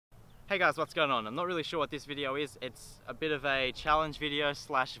Hey guys, what's going on? I'm not really sure what this video is. It's a bit of a challenge video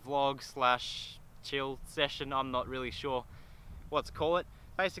slash vlog slash chill session. I'm not really sure what to call it.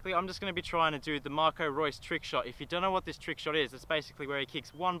 Basically, I'm just going to be trying to do the Marco Reus trick shot. If you don't know what this trick shot is, it's basically where he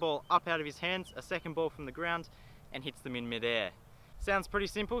kicks one ball up out of his hands, a second ball from the ground, and hits them in midair. Sounds pretty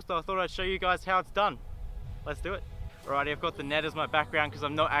simple, so I thought I'd show you guys how it's done. Let's do it. Alrighty, I've got the net as my background because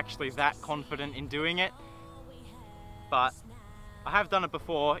I'm not actually that confident in doing it. But I have done it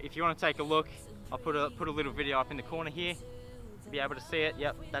before. If you want to take a look, I'll put a little video up in the corner here to be able to see it.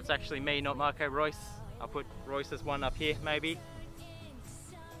 Yep, that's actually me, not Marco Reus. I'll put Reus's one up here, maybe,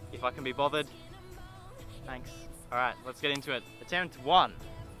 if I can be bothered. Thanks. Alright, let's get into it. Attempt 1.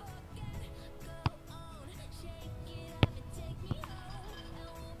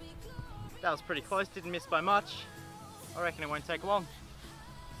 That was pretty close, didn't miss by much. I reckon it won't take long.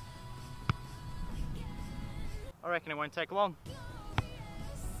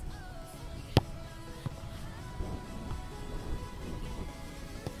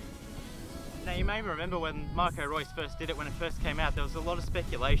 Now you may remember when Marco Reus first did it, when it first came out, there was a lot of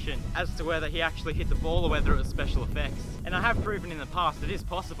speculation as to whether he actually hit the ball or whether it was special effects. And I have proven in the past it is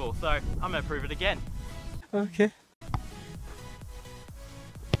possible, so I'm going to prove it again. Okay.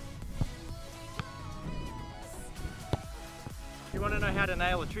 If you want to know how to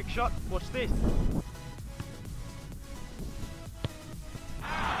nail a trick shot, watch this.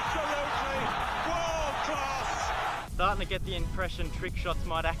 Starting to get the impression trick shots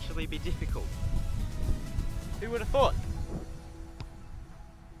might actually be difficult. Who would have thought?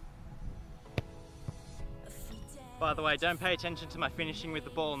 By the way, don't pay attention to my finishing with the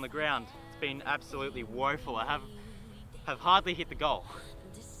ball on the ground. It's been absolutely woeful. I have hardly hit the goal.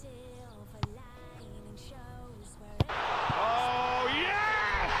 Oh yeah!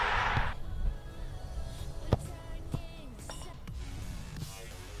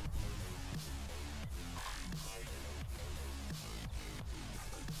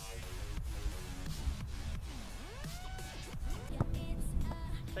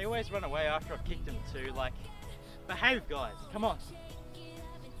 They always run away after I've kicked them too, like, behave guys, come on.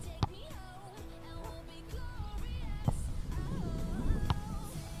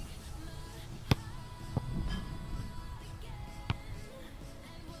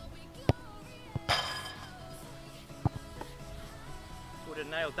 Would have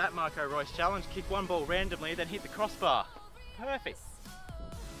nailed that Marco Reus challenge, kick one ball randomly, then hit the crossbar. Perfect.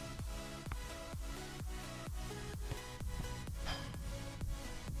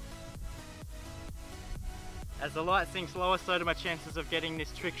 As the light sinks lower, so do my chances of getting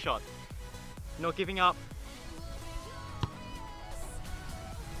this trick shot. Not giving up.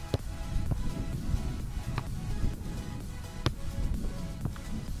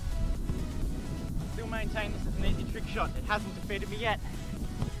 Still maintain this is an easy trick shot. It hasn't defeated me yet.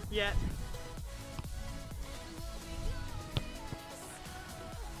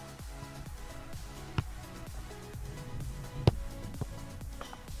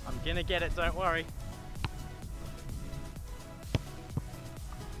 I'm gonna get it, don't worry.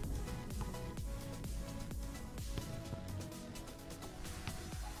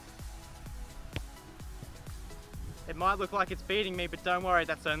 It might look like it's beating me, but don't worry,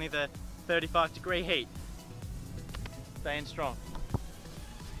 that's only the 35-degree heat. Staying strong.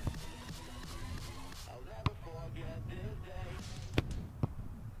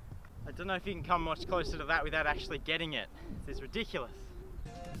 I don't know if you can come much closer to that without actually getting it. This is ridiculous.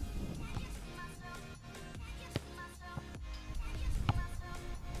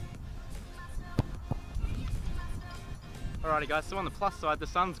 Alrighty guys, so on the plus side, the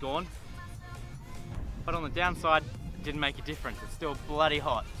sun's gone. But on the downside, it didn't make a difference. It's still bloody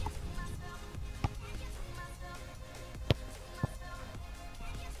hot.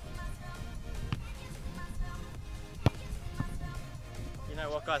 You know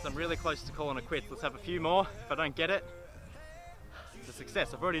what guys, I'm really close to calling it quits. Let's have a few more. If I don't get it, it's a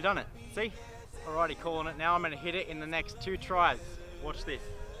success. I've already done it. See? Alrighty, calling it now. I'm going to hit it in the next 2 tries. Watch this.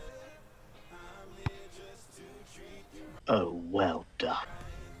 Oh, well done.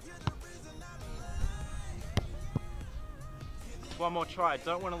 One more try. I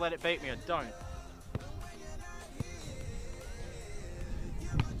don't want to let it beat me. I don't.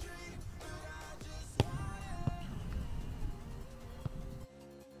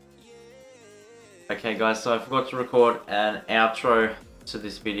 Okay guys, so I forgot to record an outro to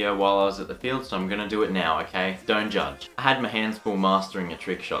this video while I was at the field, so I'm gonna do it now, okay? Don't judge. I had my hands full mastering a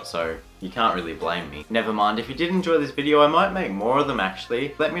trick shot, so you can't really blame me. Never mind, if you did enjoy this video, I might make more of them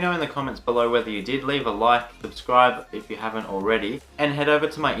actually. Let me know in the comments below whether you did. Leave a like, subscribe if you haven't already, and head over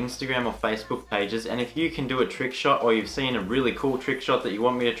to my Instagram or Facebook pages, and if you can do a trick shot or you've seen a really cool trick shot that you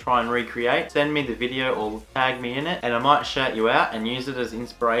want me to try and recreate, send me the video or tag me in it, and I might shout you out and use it as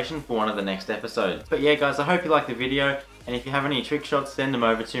inspiration for one of the next episodes. But yeah guys, I hope you liked the video, and if you have any trick shots, send them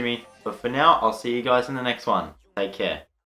over to me. But for now, I'll see you guys in the next one. Take care.